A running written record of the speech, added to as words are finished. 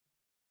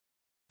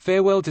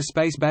Farewell to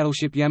Space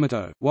Battleship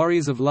Yamato,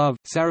 Warriors of Love,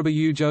 Saraba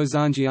Yu Jo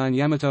Zanjian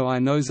Yamato I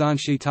no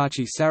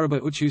Zanshitachi Saraba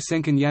Uchu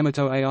Senkan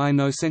Yamato Ai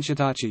no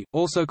Senshitachi,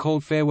 also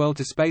called Farewell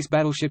to Space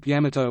Battleship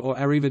Yamato or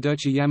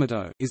Arrivederci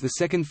Yamato, is the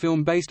second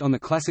film based on the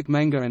classic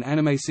manga and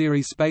anime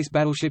series Space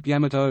Battleship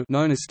Yamato,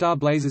 known as Star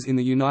Blazers in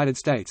the United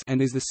States,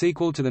 and is the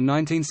sequel to the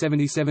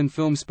 1977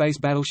 film Space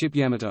Battleship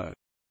Yamato.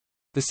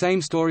 The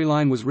same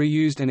storyline was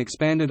reused and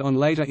expanded on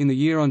later in the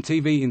year on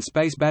TV in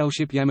Space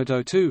Battleship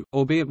Yamato 2,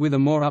 albeit with a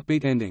more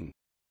upbeat ending.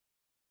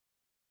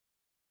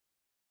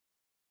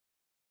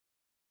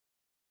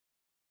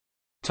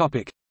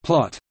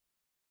 Plot.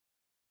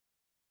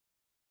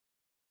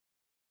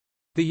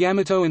 The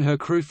Yamato and her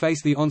crew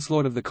face the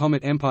onslaught of the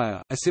Comet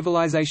Empire, a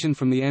civilization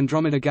from the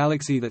Andromeda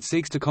Galaxy that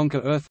seeks to conquer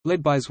Earth,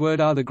 led by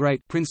Zwerdar the Great,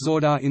 Prince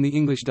Zordar in the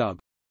English dub.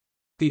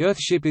 The Earth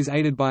ship is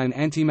aided by an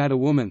antimatter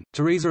woman,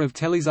 Teresa of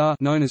Telizar,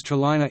 known as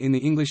Trelina in the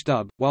English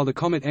dub, while the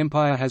Comet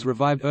Empire has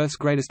revived Earth's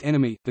greatest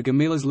enemy, the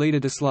Gamila's leader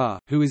Deslar,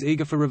 who is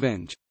eager for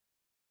revenge.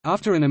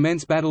 After an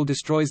immense battle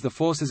destroys the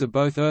forces of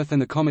both Earth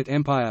and the Comet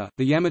Empire,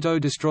 the Yamato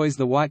destroys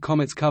the White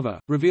Comet's cover,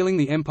 revealing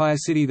the Empire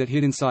city that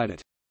hid inside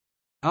it.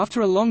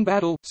 After a long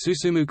battle,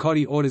 Susumu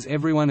Kodi orders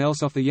everyone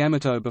else off the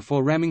Yamato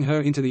before ramming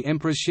her into the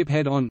Emperor's ship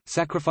head-on,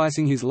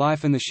 sacrificing his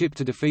life and the ship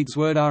to defeat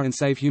Zwerdar and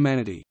save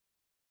humanity.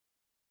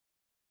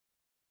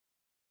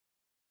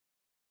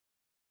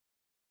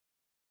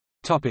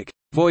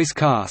 Voice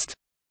cast.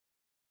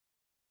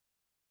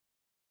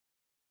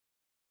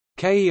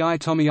 Kei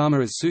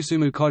Tomiyama as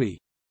Susumu Kodi,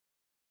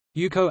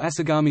 Yuko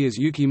Asagami as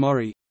Yuki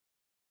Mori,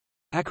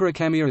 Akira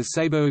Kamiya as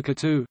Seibu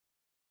Katu,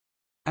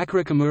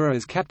 Akira Kimura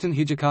as Captain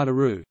Hijikata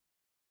Ru,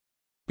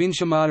 Bin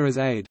Shimada as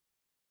Aide,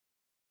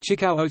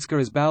 Chikao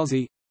Otsuka as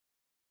Balzi,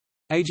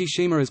 Eiji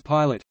Shima as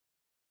Pilot,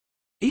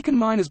 Iken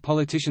Mine as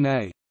Politician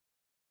A,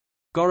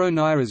 Goro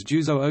Naya as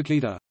Juzo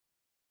Okita,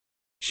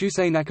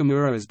 Shusei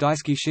Nakamura as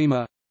Daisuke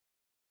Shima,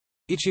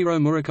 Ichiro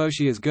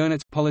Murakoshi as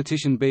Gernitz,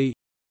 Politician B,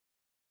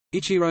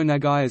 Ichiro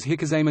Nagai as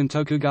Hikazamon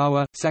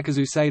Tokugawa,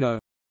 Sakazu Sato,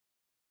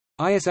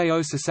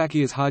 Isao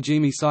Sasaki as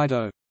Hajime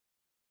Saito,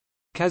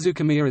 Kazu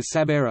Kamiya as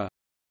Sabera,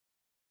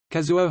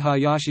 Kazuo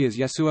Hayashi as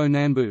Yasuo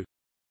Nanbu,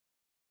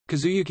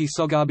 Kazuyuki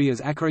Sogabe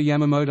as Akira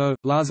Yamamoto,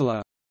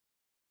 Lazula,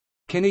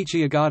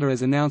 Kenichi Ogata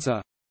as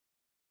Announcer,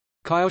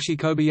 Kiyoshi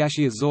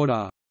Kobayashi as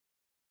Zordar,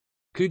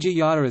 Kuji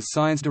Yada as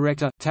Science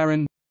Director,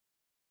 Taran,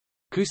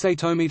 Kusei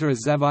Tomita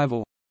as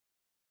Zavival,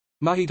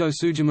 Mahito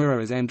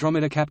Sujimura as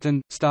Andromeda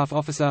Captain, Staff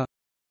Officer,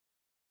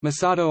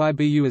 Masato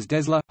Ibu as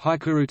Desla,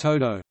 Haikuru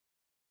Todo,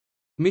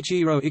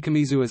 Michihiro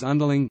Ikemizu as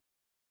Underling,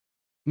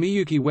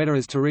 Miyuki Ueda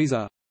as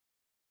Teresa,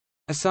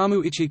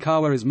 Osamu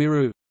Ichikawa as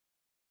Miru,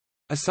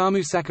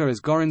 Osamu Saka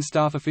as Gorin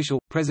Staff Official,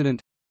 President,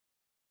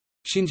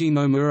 Shinji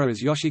Nomura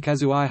as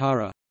Yoshikazu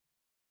Aihara,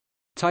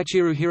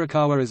 Taichiro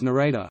Hirakawa as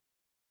Narrator,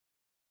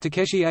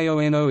 Takeshi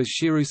Aono as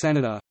Shiru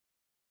Sanada,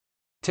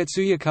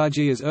 Tetsuya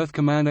Kaji as Earth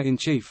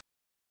Commander-in-Chief,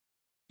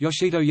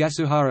 Yoshito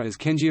Yasuhara as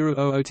Kenjiro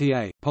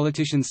Oota,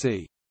 Politician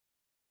C.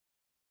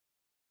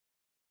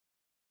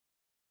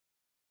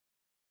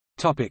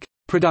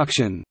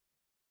 Production.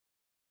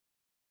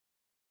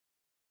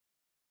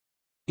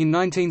 In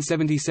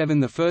 1977,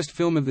 the first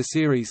film of the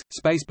series,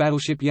 Space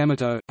Battleship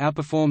Yamato,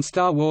 outperformed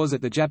Star Wars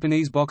at the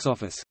Japanese box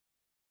office.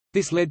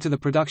 This led to the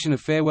production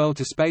of Farewell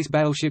to Space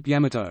Battleship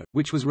Yamato,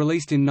 which was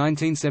released in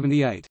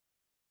 1978.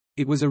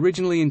 It was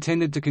originally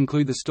intended to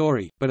conclude the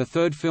story, but a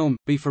third film,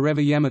 Be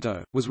Forever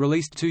Yamato, was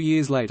released 2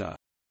 years later.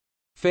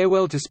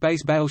 Farewell to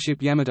Space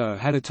Battleship Yamato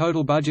had a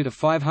total budget of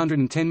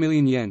 510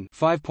 million yen,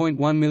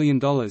 $5.1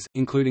 million,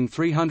 including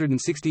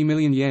 360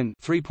 million yen,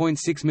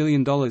 $3.6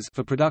 million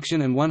for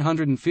production and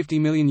 150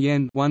 million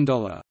yen,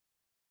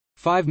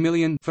 $1.5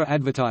 million for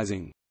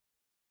advertising.